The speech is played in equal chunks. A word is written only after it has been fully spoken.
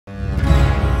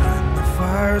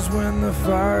fires when the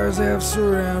fires have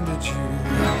surrounded you.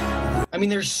 I mean,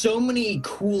 there's so many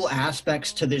cool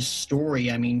aspects to this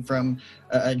story. I mean, from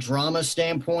a drama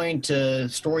standpoint to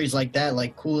stories like that,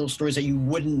 like cool little stories that you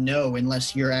wouldn't know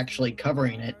unless you're actually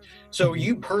covering it. So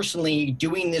you personally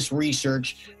doing this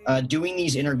research, doing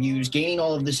these interviews, gaining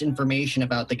all of this information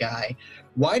about the guy,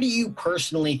 why do you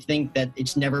personally think that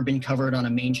it's never been covered on a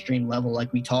mainstream level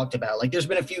like we talked about? Like there's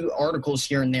been a few articles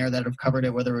here and there that have covered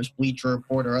it, whether it was Bleacher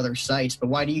Report or other sites, but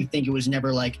why do you think it was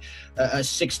never like a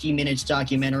 60 minutes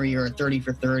documentary or a 30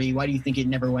 for 30? Why do you think it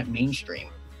never went mainstream?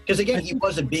 Because again, he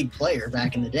was a big player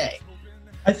back in the day.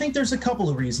 I think there's a couple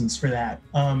of reasons for that.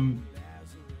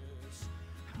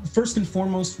 First and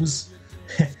foremost was,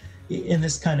 in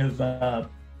this kind of,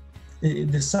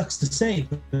 this sucks to say,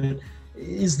 but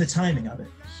is the timing of it.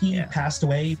 He passed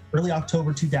away early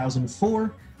October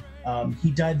 2004.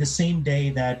 He died the same day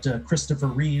that Christopher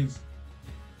Reeve,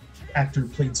 actor who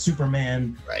played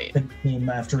Superman, that came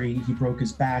after he broke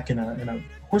his back in a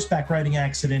horseback riding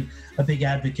accident, a big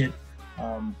advocate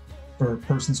for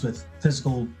persons with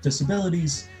physical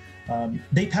disabilities.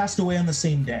 They passed away on the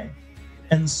same day.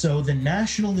 And so the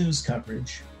national news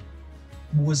coverage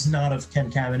was not of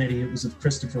Ken Caminiti, it was of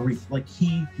Christopher Reeve. Like,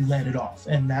 he led it off.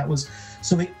 And that was,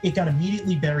 so it got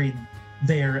immediately buried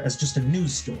there as just a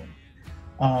news story.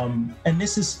 And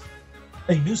this is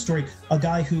a news story, a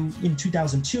guy who in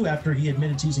 2002, after he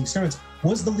admitted to using steroids,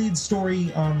 was the lead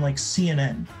story on like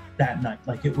CNN that night.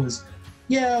 Like it was,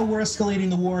 yeah, we're escalating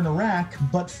the war in Iraq,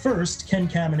 but first Ken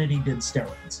Caminiti did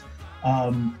steroids.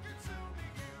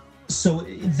 So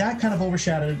that kind of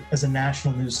overshadowed as a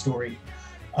national news story.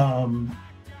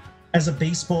 As a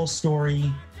baseball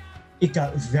story, it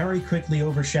got very quickly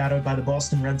overshadowed by the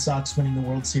Boston Red Sox winning the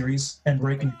World Series and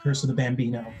breaking the curse of the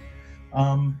Bambino.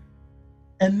 And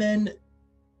then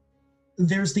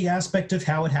there's the aspect of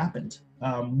how it happened,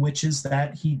 which is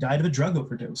that he died of a drug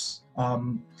overdose.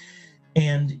 And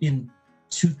in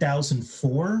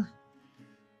 2004,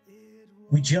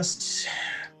 we just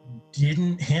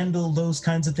didn't handle those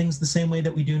kinds of things the same way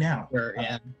that we do now. Sure,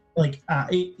 yeah.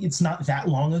 It's not that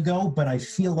long ago, but I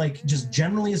feel like just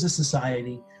generally as a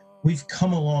society, we've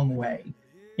come a long way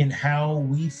in how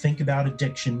we think about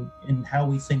addiction, in how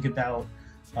we think about,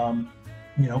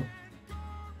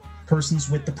 persons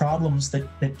with the problems that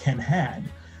Ken had.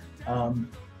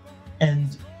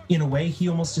 And in a way, he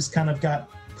almost just kind of got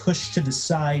pushed to the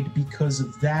side because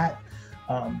of that,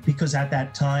 because at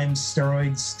that time,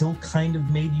 steroids still kind of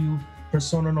made you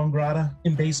persona non grata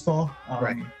in baseball.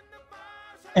 Right.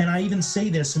 And I even say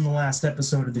this in the last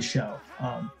episode of the show.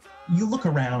 You look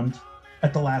around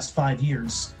at the last 5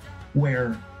 years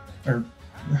where, or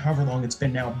however long it's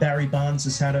been now, Barry Bonds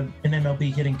has had an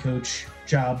MLB hitting coach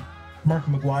job. Mark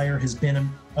McGwire has been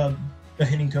a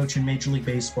hitting coach in Major League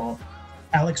Baseball.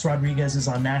 Alex Rodriguez is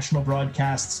on national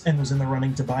broadcasts and was in the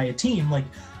running to buy a team. Like,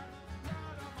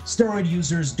 steroid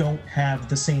users don't have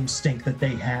the same stink that they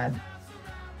had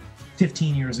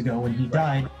 15 years ago when he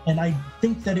died. And I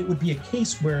think that it would be a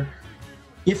case where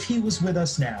if he was with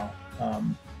us now,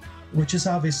 which is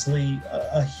obviously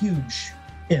a huge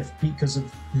if because of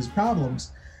his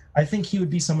problems, I think he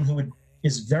would be someone who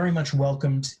is very much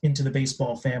welcomed into the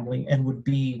baseball family and would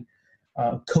be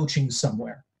coaching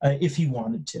somewhere if he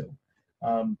wanted to.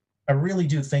 I really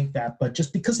do think that, but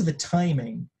just because of the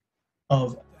timing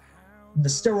of the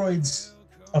steroids,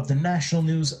 of the national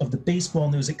news, of the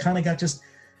baseball news, it kind of got just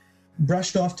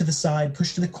brushed off to the side,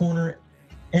 pushed to the corner,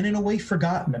 and in a way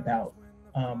forgotten about,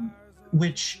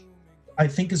 which I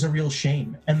think is a real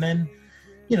shame. And then,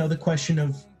 the question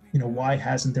of, why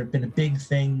hasn't there been a big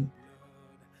thing?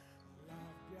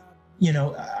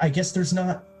 I guess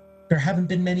there haven't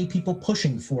been many people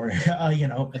pushing for it.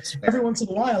 Every once in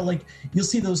a while, like, you'll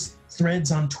see those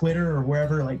threads on Twitter or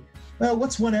wherever, like, well,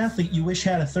 what's one athlete you wish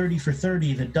had a 30 for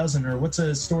 30 that doesn't, or what's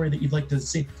a story that you'd like to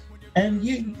see? And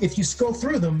if you scroll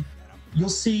through them, you'll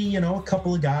see, a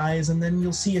couple of guys, and then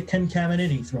you'll see a Ken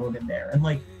Caminiti thrown in there. And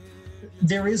like,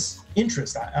 there is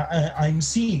interest. I'm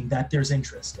seeing that there's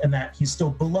interest and that he's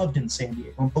still beloved in San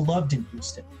Diego and beloved in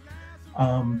Houston.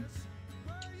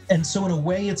 And so in a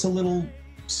way, it's a little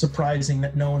surprising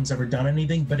that no one's ever done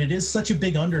anything, but it is such a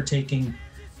big undertaking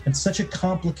and such a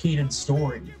complicated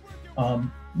story.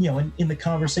 In the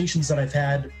conversations that I've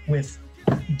had with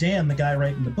Dan, the guy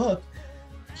writing the book,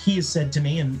 he has said to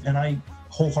me, and I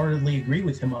wholeheartedly agree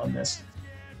with him on this,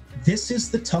 this is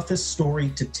the toughest story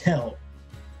to tell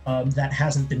that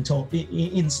hasn't been told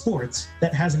in sports,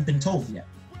 that hasn't been told yet.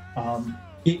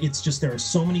 It's just, there are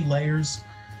so many layers,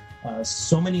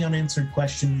 so many unanswered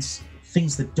questions,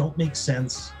 things that don't make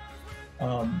sense.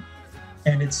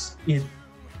 And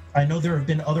I know there have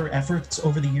been other efforts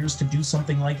over the years to do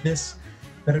something like this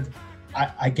that have,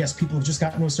 I guess people have just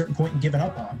gotten to a certain point and given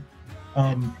up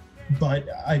on. But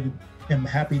I am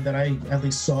happy that I at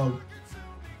least saw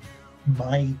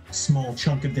my small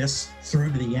chunk of this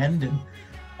through to the end, and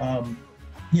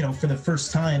for the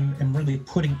first time, I'm really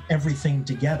putting everything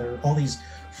together, all these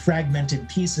fragmented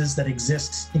pieces that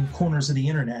exist in corners of the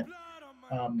internet,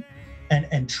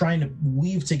 and trying to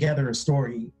weave together a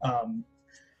story.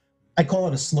 I call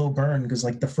it a slow burn because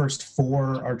like the first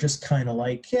 4 are just kind of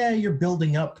like, yeah, you're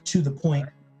building up to the point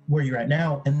where you're at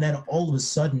now, and then all of a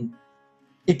sudden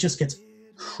it just gets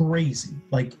crazy.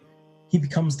 Like he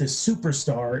becomes this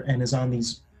superstar and is on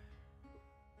these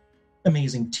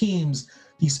amazing teams.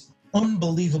 These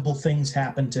unbelievable things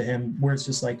happen to him where it's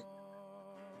just like,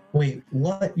 wait,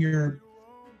 what?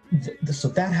 So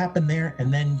that happened there,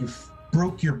 and then you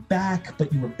broke your back,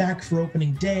 but you were back for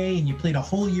opening day, and you played a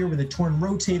whole year with a torn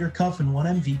rotator cuff and won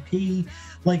MVP.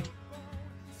 Like,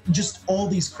 just all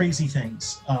these crazy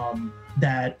things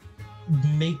that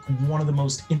make one of the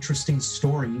most interesting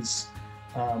stories,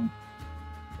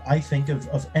 I think,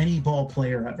 of any ball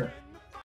player ever.